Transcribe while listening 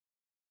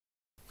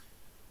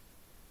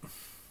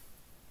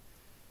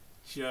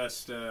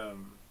just the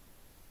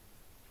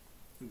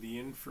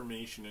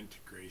information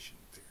integration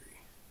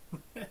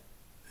theory.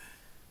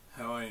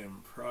 How I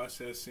am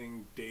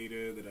processing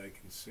data that I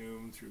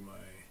consume through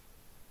my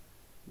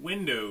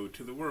window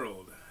to the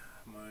world,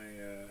 my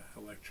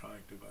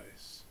electronic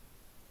device,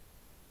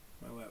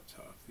 my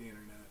laptop, the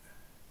internet.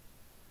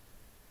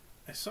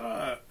 I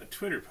saw a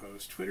Twitter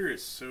post. Twitter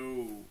is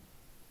so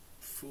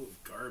full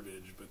of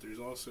garbage, but there's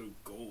also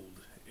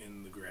gold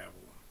in the gravel.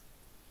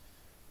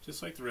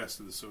 Just like the rest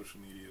of the social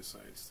media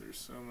sites, there's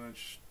so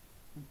much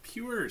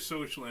pure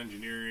social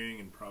engineering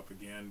and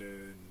propaganda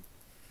and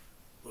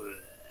bleh.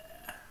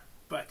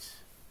 But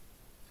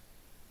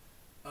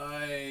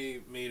I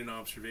made an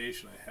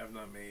observation I have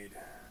not made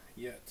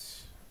yet.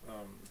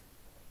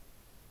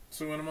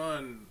 So when I'm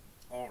on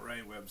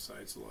alt-right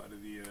websites, a lot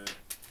of the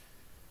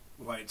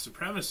white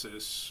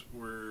supremacists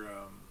were,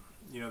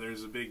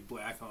 there's a big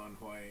black on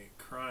white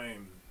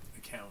crime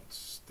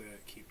accounts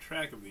that keep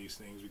track of these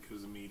things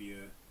because the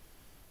media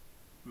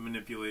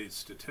manipulates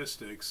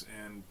statistics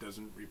and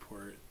doesn't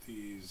report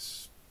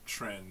these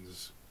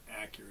trends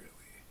accurately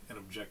and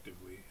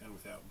objectively and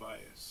without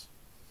bias.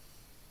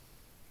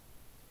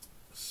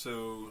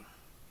 So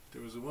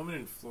there was a woman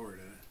in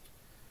Florida,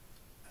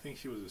 I think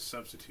she was a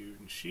substitute,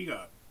 and she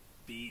got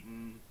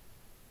beaten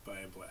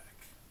by a black.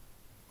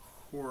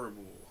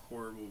 Horrible,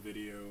 horrible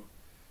video.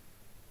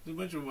 There's a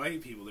bunch of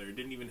white people there. It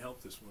didn't even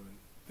help this woman.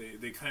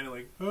 They kind of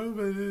like, oh,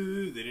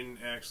 they didn't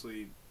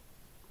actually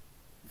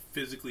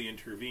physically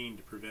intervene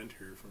to prevent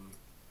her from,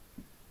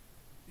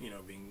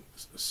 being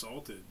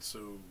assaulted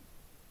so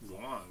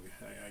long.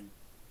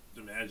 I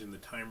imagine the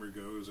timer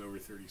goes over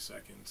 30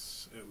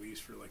 seconds, at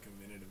least for like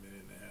a minute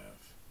and a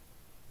half,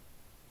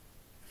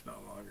 if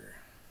not longer,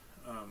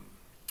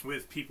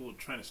 with people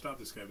trying to stop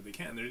this guy, but they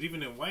can't. There's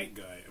even a white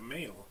guy, a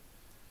male,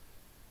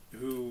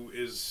 who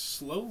is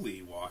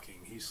slowly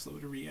walking. He's slow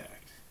to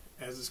react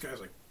as this guy's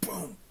like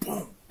boom,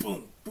 boom,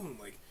 boom, boom,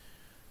 like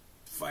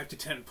 5 to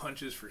 10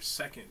 punches per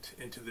second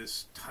into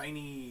this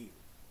tiny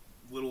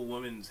little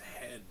woman's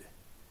head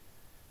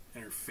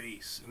and her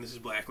face. And this is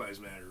Black Lives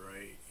Matter,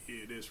 right?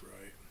 It is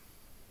right.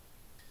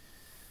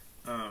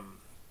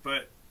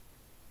 But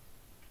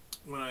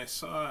when I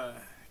saw,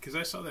 because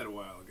I saw that a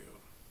while ago,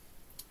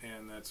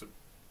 and that's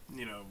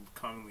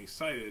commonly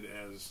cited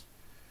as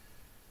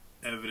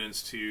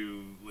evidence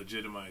to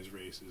legitimize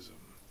racism,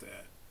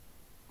 that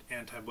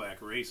anti-black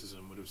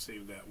racism would have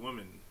saved that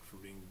woman from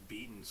being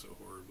beaten so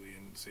horribly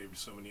and saved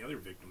so many other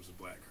victims of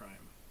black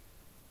crime,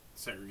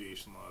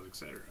 segregation laws,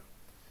 etc.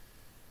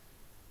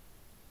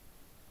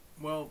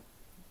 Well,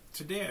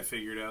 today I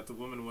figured out the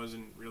woman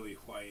wasn't really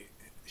white,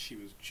 she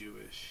was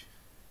Jewish.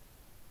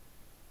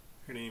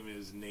 Her name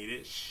is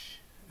Nadish,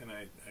 and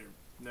I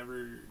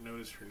never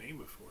noticed her name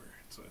before,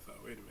 so I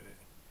thought, wait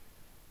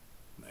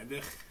a minute,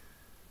 Naidich?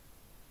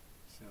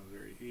 Sounds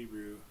very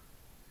Hebrew.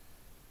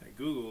 I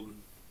googled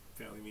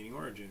family meaning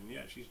origin, and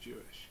yeah, she's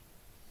Jewish.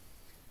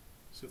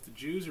 So if the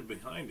Jews are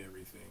behind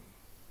everything,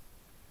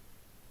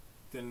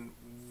 then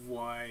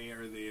why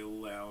are they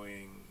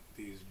allowing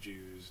these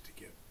Jews to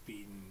get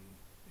beaten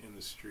in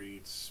the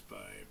streets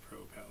by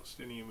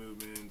pro-Palestinian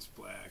movements,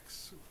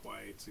 blacks,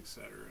 whites,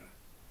 etc.?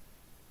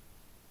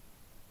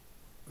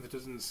 It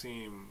doesn't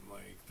seem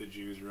like the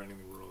Jews are running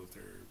the world that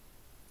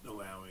they're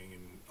allowing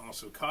and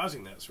also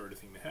causing that sort of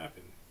thing to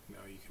happen.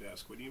 Now you could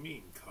ask, what do you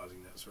mean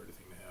causing that sort of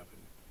thing to happen?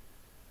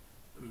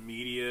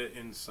 Media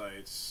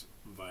incites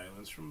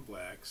violence from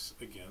blacks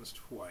against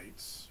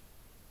whites,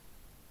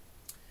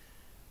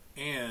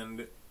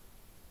 and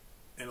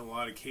in a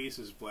lot of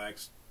cases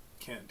blacks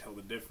can't tell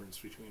the difference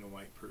between a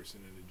white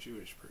person and a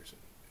Jewish person.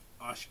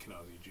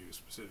 Ashkenazi Jews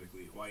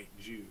specifically, white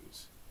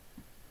Jews.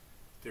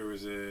 There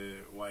was a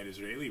white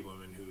Israeli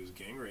woman who was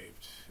gang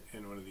raped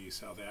in one of these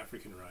South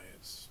African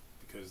riots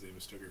because they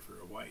mistook her for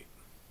a white,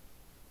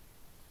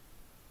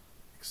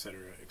 etc.,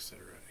 etc.,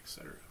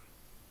 etc.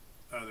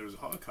 There was a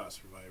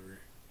Holocaust survivor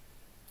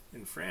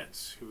in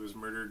France who was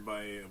murdered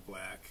by a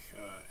black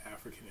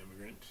African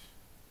immigrant,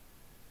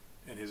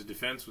 and his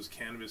defense was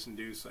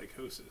cannabis-induced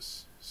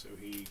psychosis. So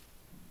he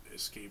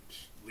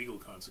escaped legal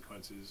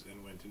consequences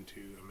and went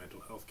into a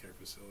mental health care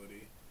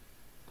facility,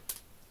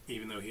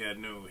 even though he had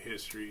no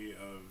history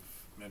of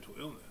mental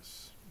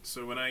illness.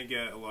 So when I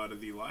get a lot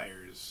of the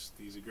liars,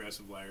 these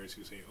aggressive liars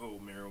who say, oh,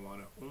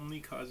 marijuana only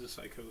causes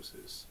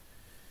psychosis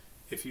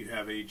if you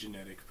have a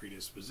genetic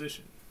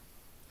predisposition.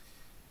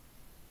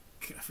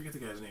 I forget the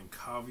guy's name,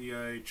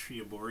 Kaviyai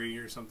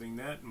Triabori or something.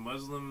 That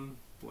Muslim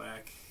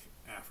black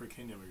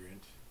African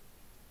immigrant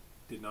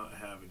did not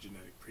have a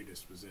genetic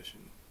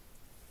predisposition.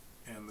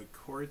 And the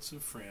courts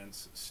of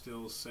France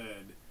still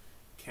said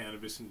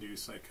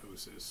cannabis-induced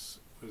psychosis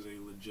was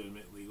a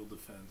legitimate legal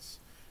defense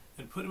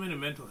and put him in a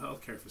mental health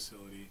care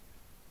facility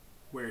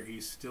where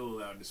he's still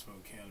allowed to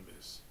smoke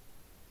cannabis.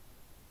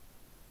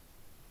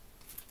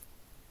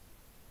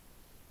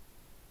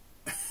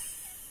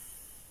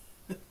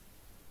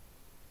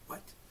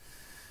 What?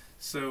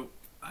 So,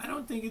 I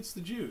don't think it's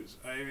the Jews.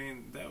 I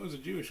mean, that was a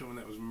Jewish woman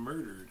that was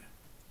murdered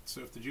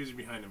So if the Jews are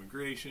behind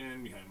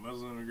immigration, behind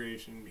Muslim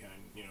immigration,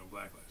 behind,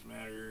 Black Lives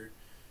Matter,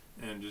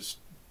 and just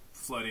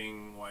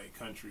flooding white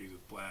countries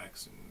with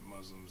blacks and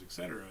Muslims,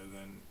 etc.,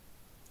 then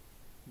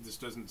this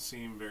doesn't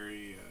seem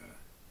very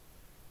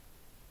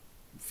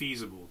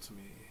feasible to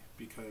me,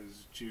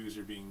 because Jews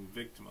are being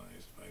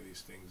victimized by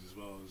these things as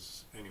well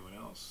as anyone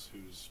else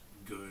who's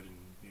good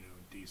and,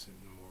 decent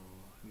and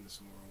moral in this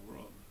immoral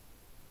world.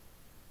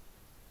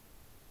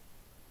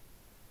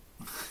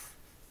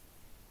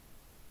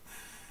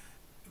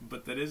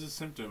 But that is a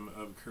symptom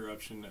of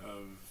corruption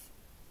of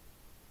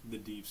the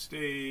deep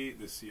state,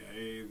 the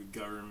CIA, the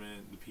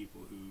government, the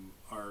people who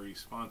are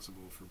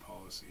responsible for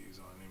policies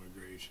on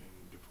immigration,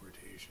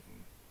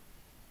 deportation,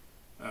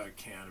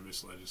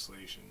 cannabis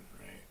legislation,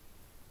 right?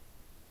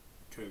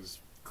 Because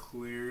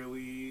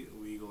clearly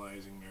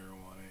legalizing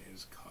marijuana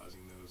is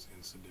causing those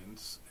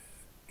incidents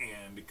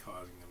and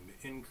causing them to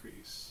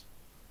increase.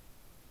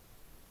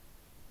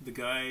 The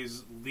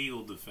guy's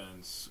legal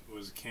defense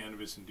was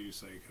cannabis-induced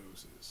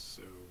psychosis,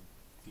 so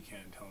you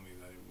can't tell me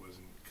that it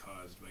wasn't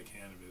caused by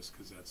cannabis,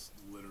 because that's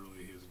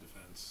literally his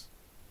defense.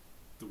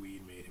 The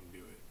weed made him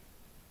do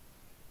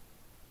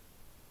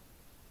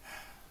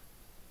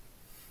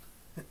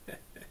it.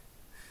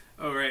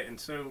 Oh, right, and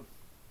so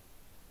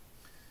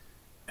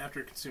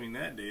after consuming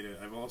that data,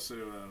 I've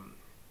also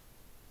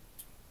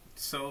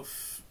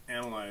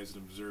self-analyzed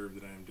and observed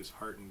that I am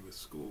disheartened with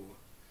school.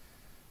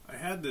 I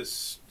had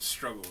this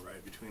struggle,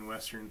 right, between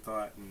Western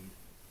thought and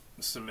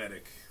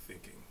Semitic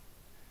thinking.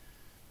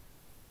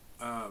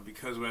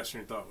 Because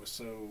Western thought was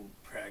so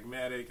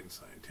pragmatic and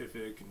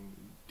scientific and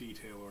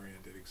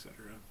detail-oriented,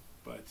 etc.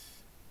 But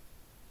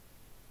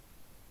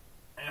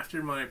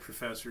after my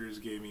professors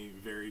gave me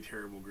very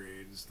terrible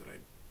grades that I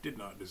did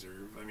not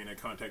deserve, I mean, I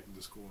contacted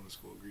the school and the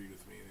school agreed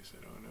with me. They said,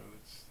 "Oh no,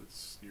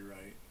 that's you're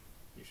right.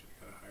 You should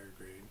have got a higher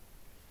grade."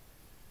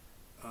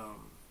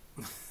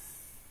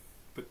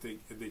 But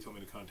they told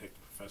me to contact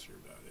the professor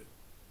about it.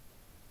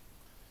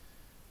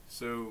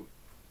 So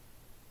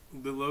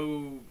the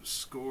low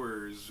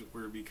scores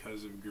were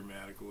because of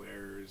grammatical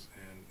errors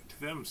and, to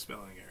them,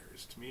 spelling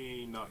errors. To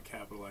me, not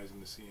capitalizing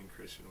the C in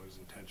Christian was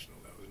intentional.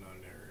 That was not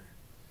an error.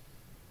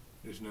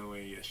 There's no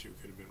way Yeshua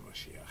could have been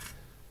Mashiach.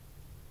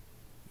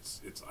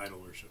 It's idol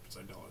worship. It's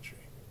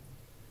idolatry.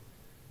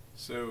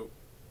 So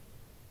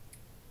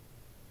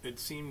it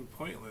seemed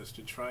pointless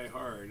to try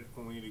hard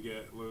only to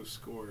get low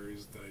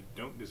scores that I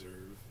don't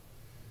deserve.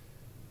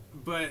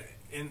 But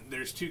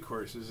there's two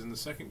courses. In the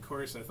second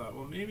course, I thought,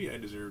 well, maybe I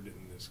deserved it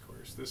in this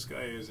course. This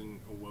guy isn't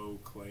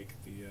woke like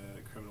the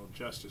criminal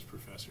justice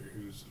professor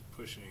who's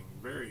pushing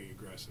very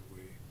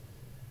aggressively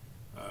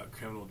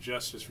criminal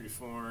justice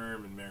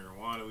reform and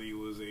marijuana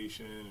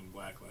legalization and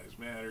Black Lives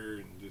Matter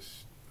and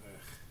just,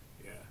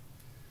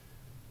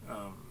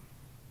 yeah.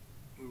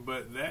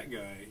 But that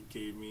guy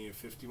gave me a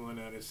 51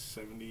 out of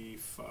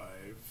 75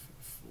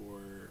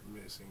 for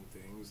missing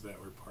things that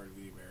were part of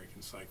the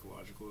American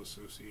Psychological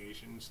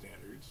Association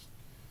standards.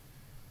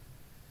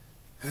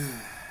 I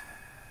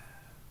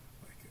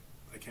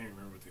can't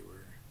remember what they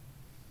were.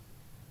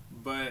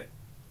 But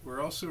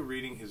we're also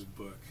reading his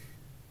book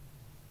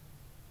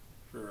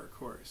for our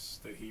course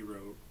that he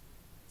wrote,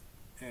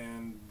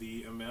 and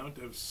the amount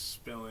of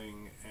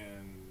spelling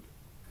and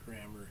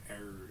grammar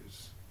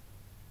errors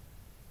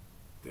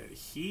that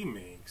he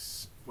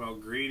makes while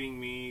grading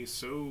me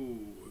so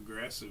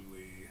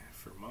aggressively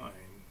for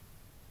mine,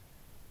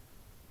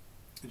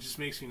 it just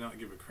makes me not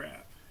give a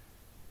crap.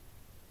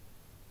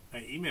 I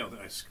emailed it,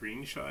 I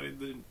screenshotted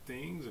the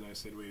things, and I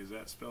said, wait, is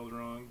that spelled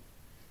wrong?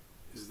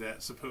 Is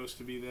that supposed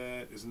to be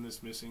that? Isn't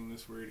this missing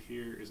this word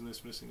here? Isn't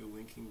this missing a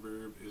linking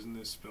verb? Isn't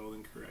this spelled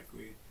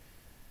incorrectly?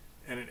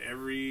 And at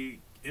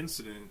every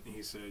incident,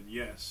 he said,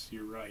 yes,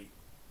 you're right.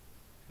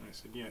 And I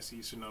said, yes,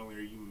 so not only are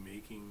you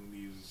making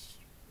these,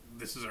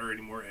 this is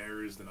already more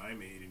errors than I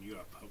made and you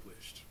got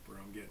published, where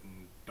I'm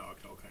getting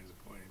docked all kinds of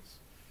points.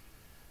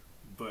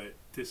 But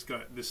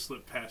this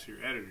slipped past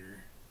your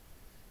editor.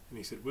 And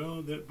he said,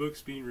 well, that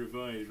book's being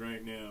revised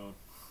right now.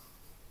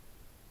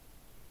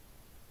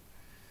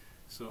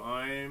 So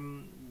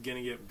I'm going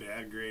to get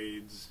bad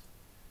grades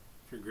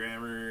for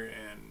grammar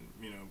and,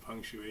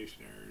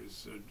 punctuation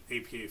errors,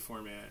 APA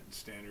format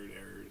standard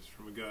errors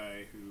from a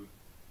guy who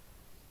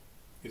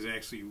is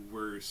actually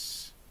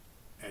worse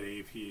at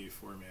APA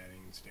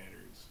formatting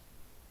standards.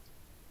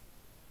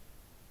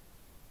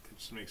 It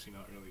just makes me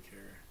not really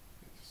care.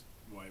 It's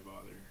why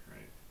bother,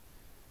 right?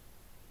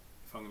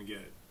 If I'm going to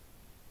get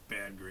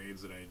bad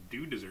grades that I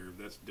do deserve,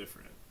 that's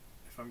different.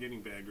 If I'm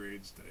getting bad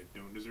grades that I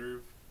don't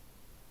deserve,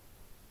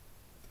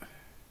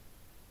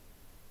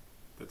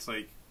 that's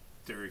like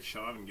Derek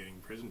Chauvin getting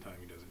prison time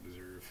he doesn't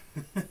deserve.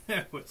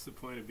 What's the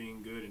point of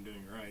being good and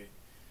doing right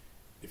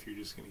if you're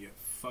just going to get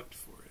fucked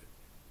for it?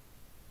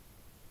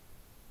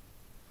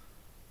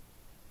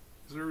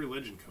 This is where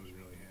religion comes in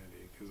really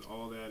handy, because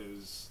all that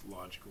is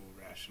logical,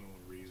 rational,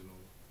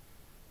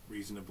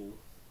 reasonable.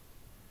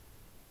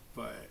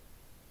 But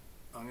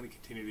I'm going to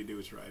continue to do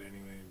what's right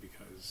anyway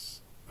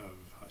because of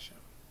Hashem.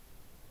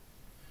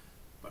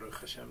 Baruch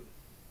Hashem.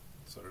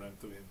 Tzorayim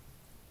tovim.